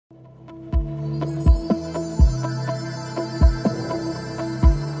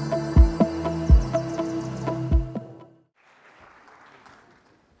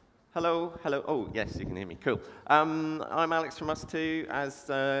Hello, hello. Oh, yes, you can hear me. Cool. I'm Alex from Us2, as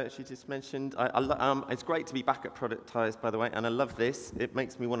she just mentioned. It's great to be back at Productize, by the way, and I love this. It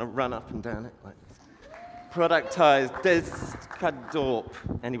makes me want to run up and down it like this. Productize, des Kadorp.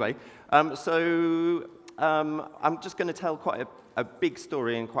 Anyway, I'm just going to tell quite a big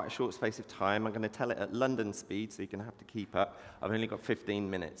story in quite a short space of time. I'm going to tell it at London speed, so you're going to have to keep up. I've only got 15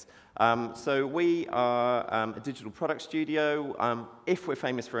 minutes. So we are a digital product studio. If we're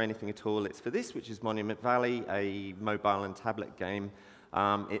famous for anything at all, it's for this, which is Monument Valley, a mobile and tablet game.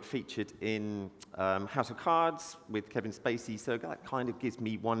 It featured in House of Cards with Kevin Spacey, so that kind of gives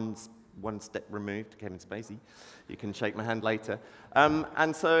me one step removed, Kevin Spacey. You can shake my hand later.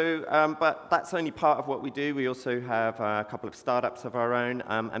 But that's only part of what we do. We also have a couple of startups of our own,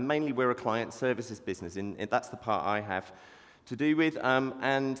 and mainly we're a client services business. That's the part I have to do with,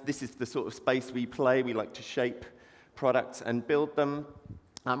 and this is the sort of space we play. We like to shape products and build them.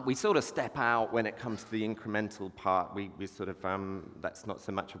 We sort of step out when it comes to the incremental part. We sort of, that's not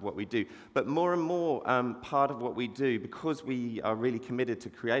so much of what we do. But more and more part of what we do, because we are really committed to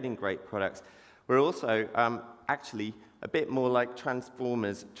creating great products, we're also actually a bit more like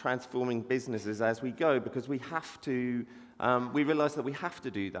transformers, transforming businesses as we go, because we have to, we realize that we have to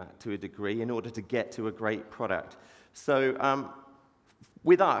do that to a degree in order to get to a great product. So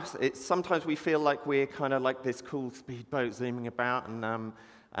with us, sometimes we feel like we're kind of like this cool speedboat zooming about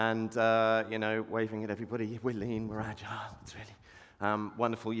and you know, waving at everybody. We're lean, we're agile. It's really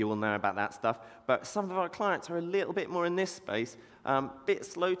wonderful. You all know about that stuff. But some of our clients are a little bit more in this space, bit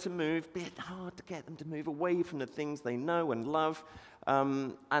slow to move, bit hard to get them to move away from the things they know and love.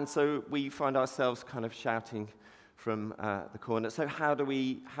 And so we find ourselves kind of shouting from the corner. So how do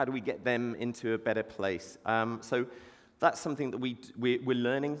we get them into a better place? So that's something that we're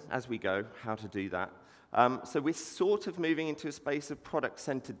learning as we go, how to do that. So we're sort of moving into a space of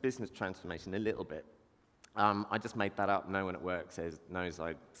product-centered business transformation a little bit. I just made that up. No one at work knows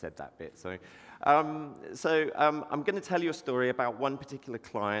I said that bit. So I'm going to tell you a story about one particular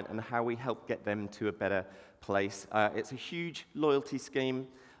client and how we help get them to a better place. It's a huge loyalty scheme.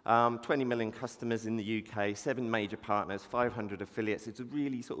 20 million customers in the UK, 7 major partners, 500 affiliates. It's a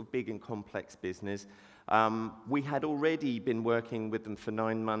really sort of big and complex business. We had already been working with them for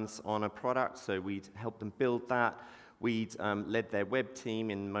 9 months on a product, so we'd helped them build that. We'd led their web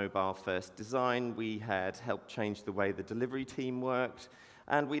team in mobile-first design. We had helped change the way the delivery team worked.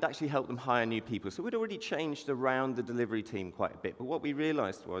 And we'd actually helped them hire new people. So we'd already changed around the delivery team quite a bit. But what we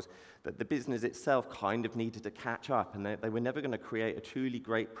realized was that the business itself kind of needed to catch up, and they were never going to create a truly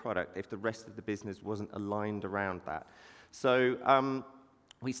great product if the rest of the business wasn't aligned around that. So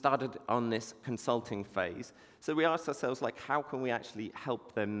we started on this consulting phase. So we asked ourselves, like, how can we actually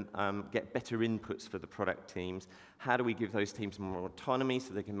help them get better inputs for the product teams? How do we give those teams more autonomy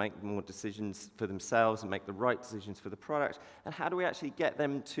so they can make more decisions for themselves and make the right decisions for the product? And how do we actually get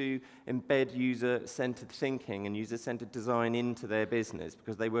them to embed user-centered thinking and user-centered design into their business?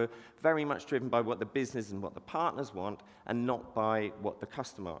 Because they were very much driven by what the business and what the partners want and not by what the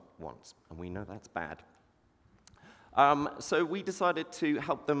customer wants. And we know that's bad. So we decided to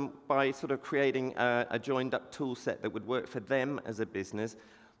help them by sort of creating a joined-up tool set that would work for them as a business.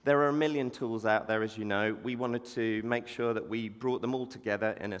 There are a million tools out there, as you know. We wanted to make sure that we brought them all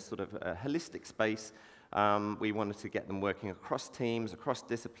together in a sort of a holistic space. We wanted to get them working across teams, across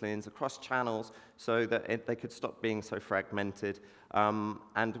disciplines, across channels, so that they could stop being so fragmented.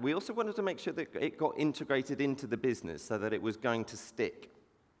 And we also wanted to make sure that it got integrated into the business so that it was going to stick.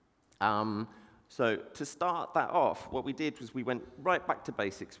 So to start that off, what we did was we went right back to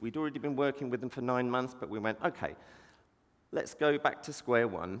basics. We'd already been working with them for 9 months, but we went, okay, let's go back to square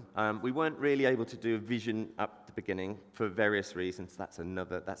one. We weren't really able to do a vision up the beginning for various reasons. That's a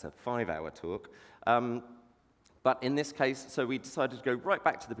 5-hour talk. But in this case, so we decided to go right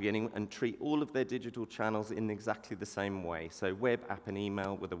back to the beginning and treat all of their digital channels in exactly the same way. So web, app, and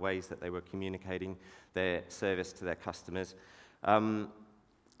email were the ways that they were communicating their service to their customers.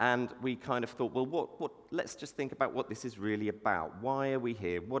 And we kind of thought, well, let's just think about what this is really about. Why are we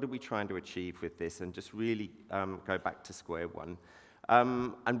here? What are we trying to achieve with this? And just really go back to square one.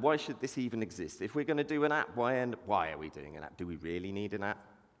 And why should this even exist? If we're going to do an app, why are we doing an app? Do we really need an app?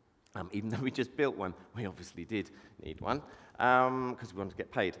 Even though we just built one, we obviously did need one because we wanted to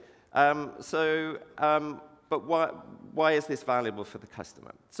get paid. But why is this valuable for the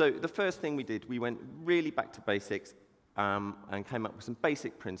customer? So the first thing we did, we went really back to basics. And came up with some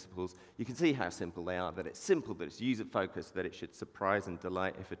basic principles. You can see how simple they are, that it's simple, that it's user-focused, that it should surprise and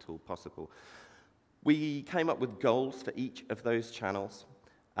delight if at all possible. We came up with goals for each of those channels.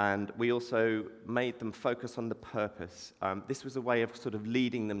 And we also made them focus on the purpose. This was a way of sort of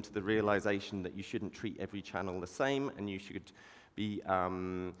leading them to the realization that you shouldn't treat every channel the same, and you should be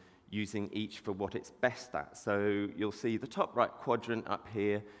using each for what it's best at. So you'll see the top right quadrant up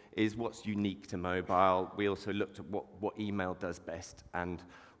here is what's unique to mobile. We also looked at what email does best and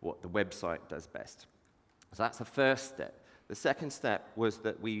what the website does best. So that's the first step. The second step was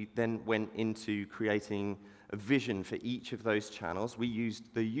that we then went into creating a vision for each of those channels. We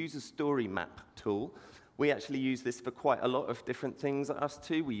used the user story map tool. We actually use this for quite a lot of different things at us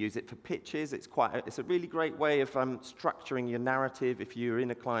too. We use it for pitches. It's a really great way of structuring your narrative if you're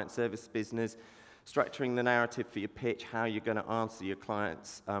in a client service business, structuring the narrative for your pitch, how you're going to answer your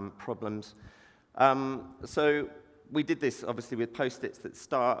clients' problems. So we did this, obviously, with Post-its that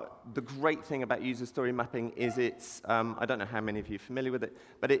start. The great thing about user story mapping is it's, I don't know how many of you are familiar with it,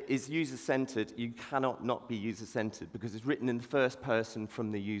 but it is user-centered. You cannot not be user-centered because it's written in the first person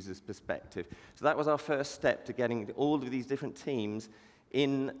from the user's perspective. So that was our first step to getting all of these different teams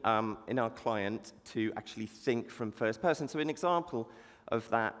in our client to actually think from first person. So an example of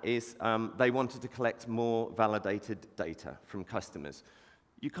that is they wanted to collect more validated data from customers.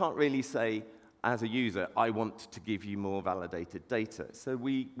 You can't really say, as a user, I want to give you more validated data. So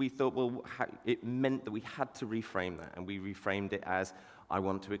we thought, well, it meant that we had to reframe that, and we reframed it as, I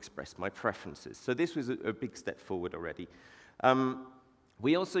want to express my preferences. So this was a big step forward already.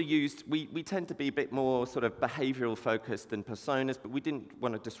 We also used, we tend to be a bit more sort of behavioral focused than personas, but we didn't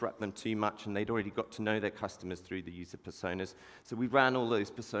want to disrupt them too much, and they'd already got to know their customers through the user personas. So we ran all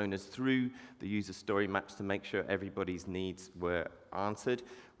those personas through the user story maps to make sure everybody's needs were answered.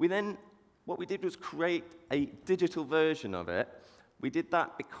 What we did was create a digital version of it. We did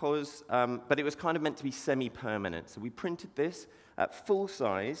that because, but it was kind of meant to be semi-permanent. So we printed this at full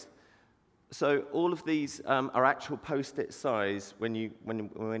size. So all of these are actual Post-it size when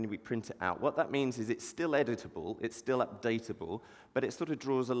we print it out. What that means is it's still editable, it's still updatable, but it sort of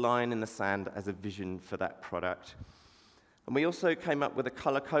draws a line in the sand as a vision for that product. And we also came up with a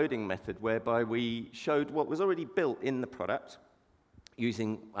color coding method whereby we showed what was already built in the product,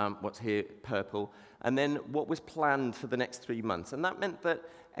 using what's here, purple, and then what was planned for the next 3 months. And that meant that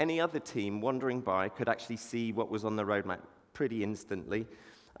any other team wandering by could actually see what was on the roadmap pretty instantly.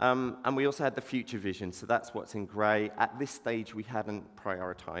 And we also had the future vision, so that's what's in gray. At this stage, we hadn't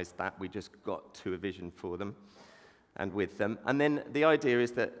prioritized that. We just got to a vision for them and with them. And then the idea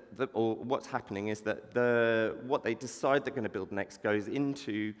is that, or what's happening is that what they decide they're going to build next goes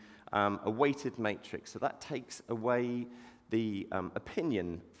into a weighted matrix. So that takes away the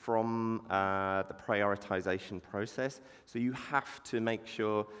opinion from the prioritization process. So you have to make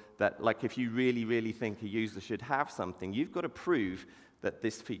sure that, like, if you really, really think a user should have something, you've got to prove that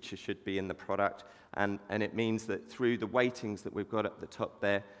this feature should be in the product. And it means that through the weightings that we've got at the top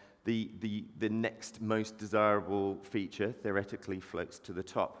there, the next most desirable feature theoretically floats to the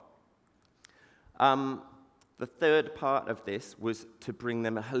top. The third part of this was to bring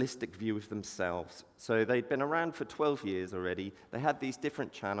them a holistic view of themselves. So they'd been around for 12 years already. They had these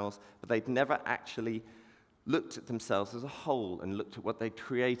different channels, but they'd never actually looked at themselves as a whole and looked at what they'd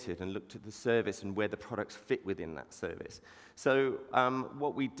created and looked at the service and where the products fit within that service. So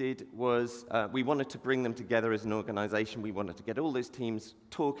what we did was we wanted to bring them together as an organization. We wanted to get all those teams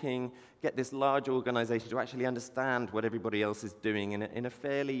talking, get this large organization to actually understand what everybody else is doing in a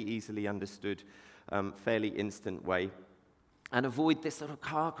fairly easily understood, fairly instant way, and avoid this sort of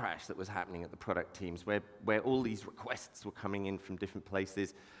car crash that was happening at the product teams where all these requests were coming in from different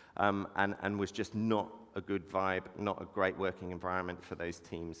places and was just not a good vibe, not a great working environment for those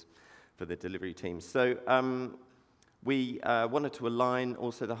teams, for the delivery teams. So we wanted to align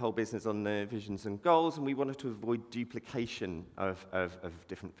also the whole business on the visions and goals, and we wanted to avoid duplication of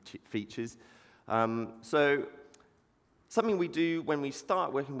different features. So something we do when we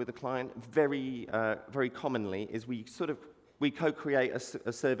start working with a client very commonly is we co-create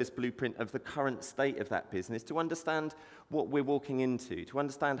a service blueprint of the current state of that business to understand what we're walking into, to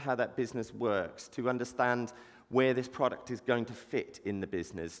understand how that business works, to understand where this product is going to fit in the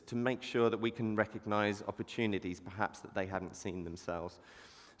business, to make sure that we can recognize opportunities perhaps that they hadn't seen themselves.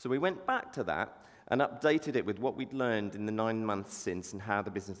 So we went back to that and updated it with what we'd learned in the 9 months since and how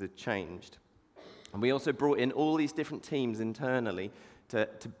the business had changed. And we also brought in all these different teams internally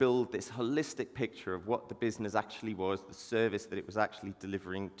to build this holistic picture of what the business actually was, the service that it was actually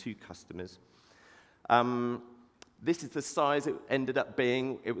delivering to customers. This is the size it ended up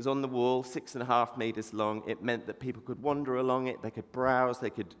being. It was on the wall, 6.5 meters long. It meant that people could wander along it, they could browse, they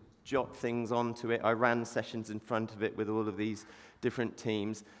could jot things onto it. I ran sessions in front of it with all of these different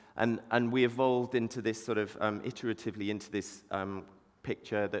teams, and we evolved into this sort of iteratively into this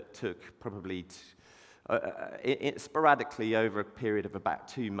picture that took probably sporadically over a period of about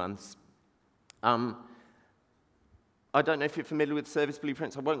 2 months. I don't know if you're familiar with service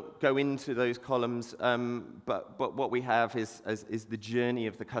blueprints. I won't go into those columns, but what we have is the journey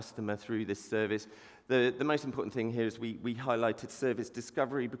of the customer through this service. The most important thing here is we highlighted service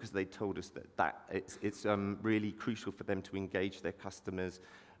discovery because they told us that it's really crucial for them to engage their customers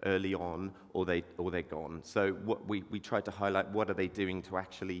early on, or they're gone. So what we tried to highlight, what are they doing to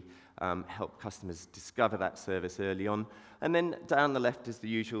actually help customers discover that service early on. And then down the left is the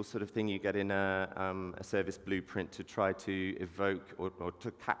usual sort of thing you get in a service blueprint to try to evoke, or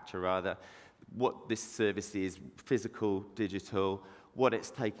to capture rather, what this service is, physical, digital, what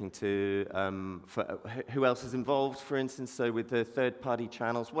it's taking to, who else is involved, for instance, so with the third-party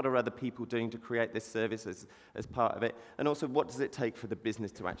channels, what are other people doing to create this service as part of it, and also what does it take for the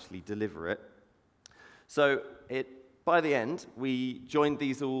business to actually deliver it. So by the end, we joined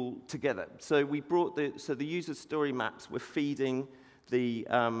these all together. So we brought the user story maps were feeding the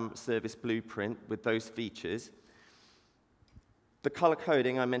service blueprint with those features. The color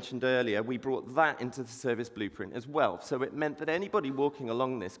coding I mentioned earlier, we brought that into the service blueprint as well. So it meant that anybody walking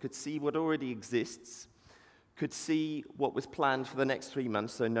along this could see what already exists, could see what was planned for the next 3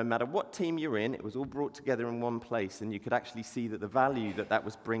 months. So no matter what team you're in, it was all brought together in one place, and you could actually see that the value that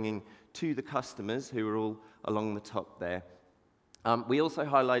was bringing to the customers who were all along the top there. We also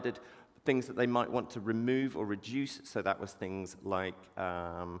highlighted things that they might want to remove or reduce. So that was things like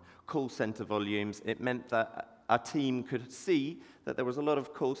call center volumes. It meant that our team could see that there was a lot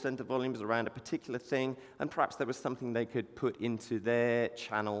of call center volumes around a particular thing, and perhaps there was something they could put into their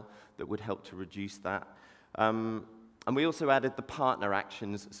channel that would help to reduce that. And we also added the partner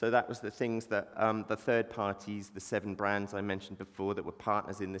actions. So that was the things that the third parties, the 7 brands I mentioned before that were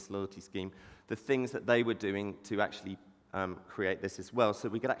partners in this loyalty scheme, the things that they were doing to actually create this as well, so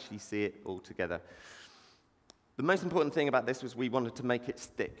we could actually see it all together. The most important thing about this was we wanted to make it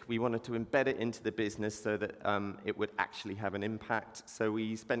stick. We wanted to embed it into the business so that it would actually have an impact. So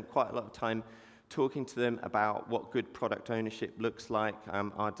we spent quite a lot of time talking to them about what good product ownership looks like.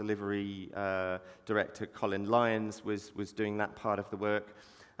 Our delivery director, Colin Lyons, was doing that part of the work.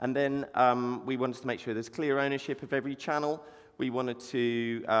 And then we wanted to make sure there's clear ownership of every channel. We wanted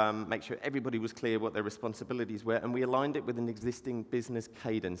to make sure everybody was clear what their responsibilities were, and we aligned it with an existing business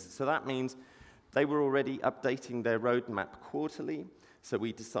cadence. So that means they were already updating their roadmap quarterly, so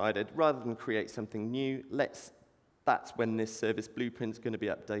we decided, rather than create something new, that's when this service blueprint's going to be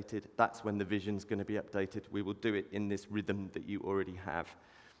updated, that's when the vision's going to be updated. We will do it in this rhythm that you already have.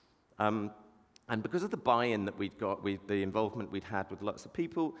 And because of the buy-in that we'd got, with the involvement we'd had with lots of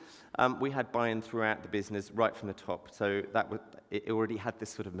people, we had buy-in throughout the business right from the top. So it already had this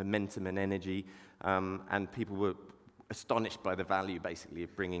sort of momentum and energy, and people were astonished by the value, basically,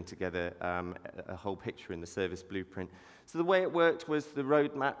 of bringing together a whole picture in the service blueprint. So the way it worked was the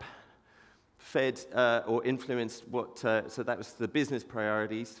roadmap fed or influenced so that was the business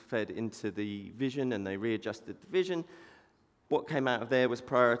priorities fed into the vision, and they readjusted the vision. What came out of there was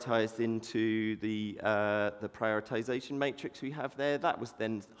prioritized into the prioritization matrix we have there. That was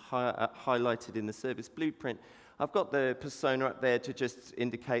then highlighted in the service blueprint. I've got the persona up there to just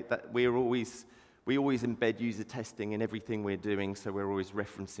indicate that we always embed user testing in everything we're doing, so we're always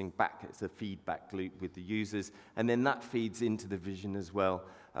referencing back. It's a feedback loop with the users, and then that feeds into the vision as well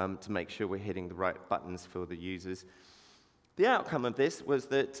to make sure we're hitting the right buttons for the users. The outcome of this was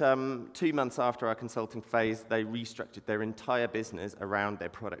that 2 months after our consulting phase, they restructured their entire business around their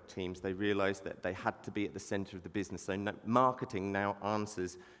product teams. They realized that they had to be at the center of the business, so marketing now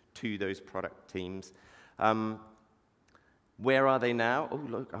answers to those product teams. Where are they now? Oh,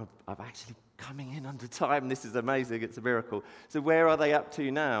 look, I've actually coming in under time. This is amazing. It's a miracle. So where are they up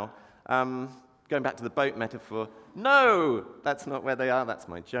to now? Going back to the boat metaphor. No, that's not where they are. That's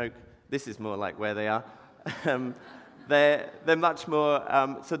my joke. This is more like where they are. They're much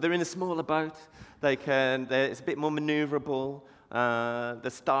more, so they're in a smaller boat. It's a bit more maneuverable. The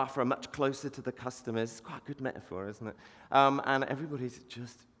staff are much closer to the customers. It's quite a good metaphor, isn't it? And everybody's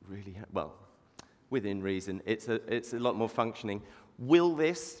just really, within reason. It's a lot more functioning. Will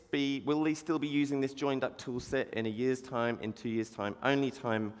they still be using this joined up tool set in a year's time, in 2 years' time? Only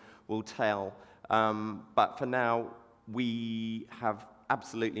time will tell. But for now, we have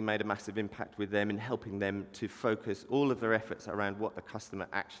absolutely made a massive impact with them in helping them to focus all of their efforts around what the customer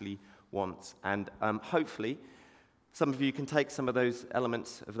actually wants. And hopefully, some of you can take some of those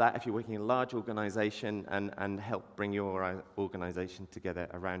elements of that if you're working in a large organization and help bring your organization together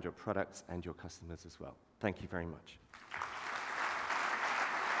around your products and your customers as well. Thank you very much.